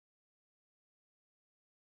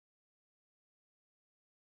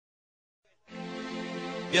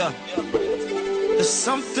Yeah. There's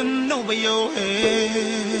something over your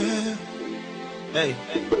head. Hey.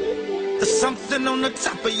 There's something on the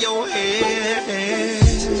top of your head.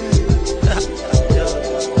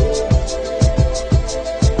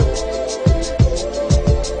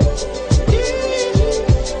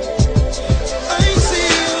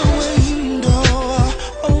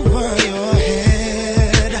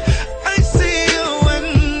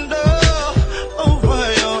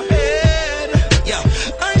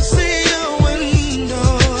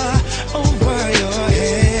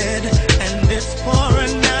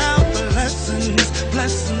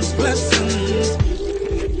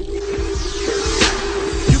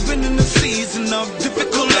 Of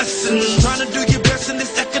difficult lessons, trying to do your best in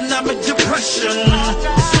this economic depression. As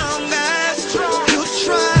long as you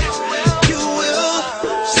try, you will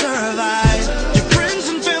survive. Your friends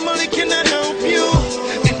and family cannot help you,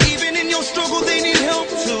 and even in your struggle they need help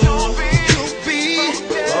too. You'll be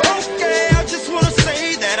okay. I just wanna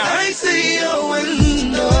say that I see a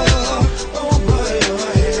window over your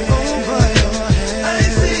head. Over your head. I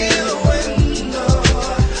see a window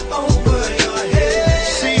over your head.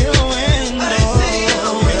 See a window.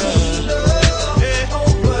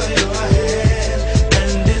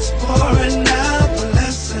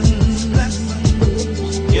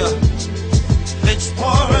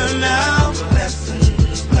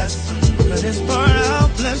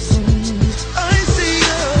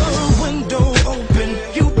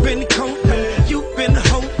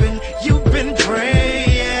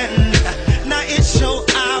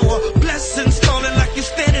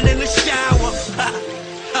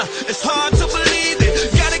 It's hard to believe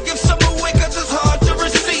it. Gotta give some away 'cause it's hard to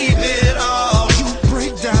receive it all. You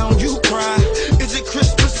break down, you cry. Is it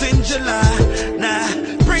Christmas in July? Nah,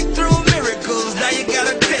 breakthrough miracles, now you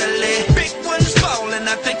gotta tell it. Big ones falling,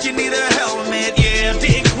 I think you need a helmet. Yeah,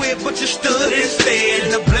 didn't quit, but you stood instead.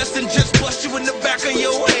 And the blessing just pushed you in the back of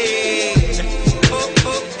your head.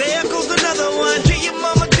 Oh, there goes another one. To your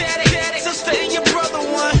mama, daddy, sister, and your brother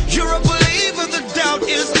one. You're a believer, the doubt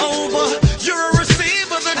is over. You're a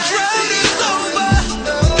receiver, the drought is over.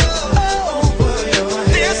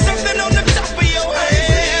 There's something on the top of your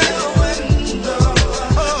head.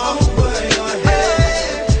 Over your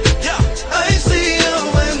head. Yeah, I see a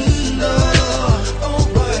window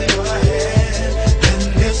over your head, and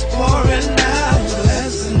it's pouring out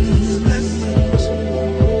blessings,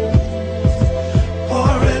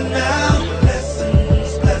 pouring out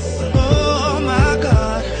blessings. Oh my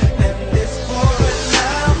God, and it's pouring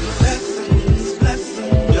out blessings.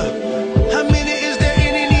 Yeah. How many is there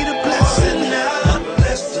any need a blessing now?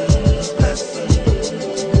 Blessings.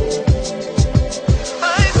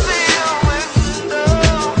 I see a window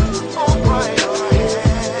over your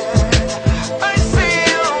head. I see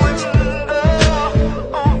a window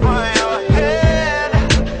over your head.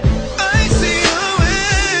 I see a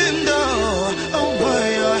window over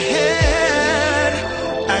your head.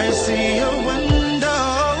 I see a window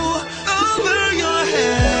over your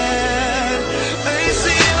head. I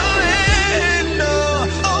see a window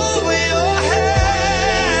over your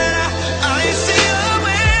head. I see a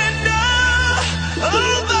window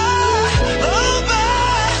over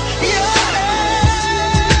your head.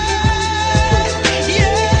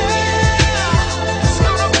 Yeah, it's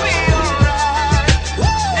gonna be alright.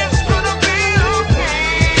 It's gonna be okay.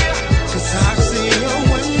 'Cause I see a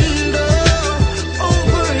window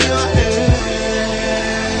over your head.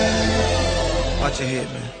 Watch your head,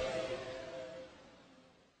 man.